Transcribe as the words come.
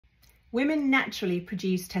Women naturally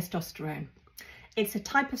produce testosterone. It's a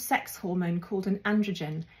type of sex hormone called an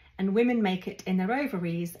androgen, and women make it in their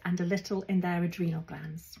ovaries and a little in their adrenal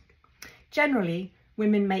glands. Generally,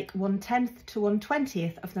 women make 1/10 to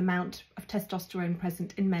 1/20 of the amount of testosterone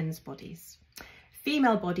present in men's bodies.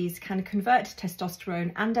 Female bodies can convert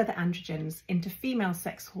testosterone and other androgens into female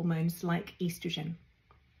sex hormones like estrogen.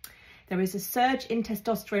 There is a surge in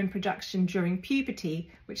testosterone production during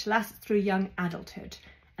puberty, which lasts through young adulthood,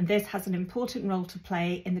 and this has an important role to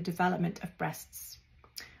play in the development of breasts.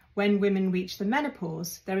 When women reach the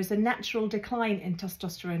menopause, there is a natural decline in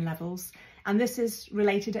testosterone levels, and this is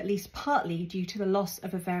related at least partly due to the loss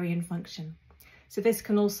of ovarian function. So this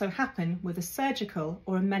can also happen with a surgical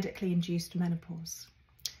or a medically induced menopause.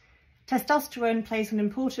 Testosterone plays an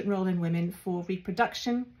important role in women for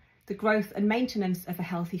reproduction, the growth and maintenance of a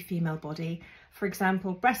healthy female body, for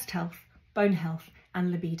example, breast health, bone health,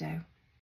 and libido.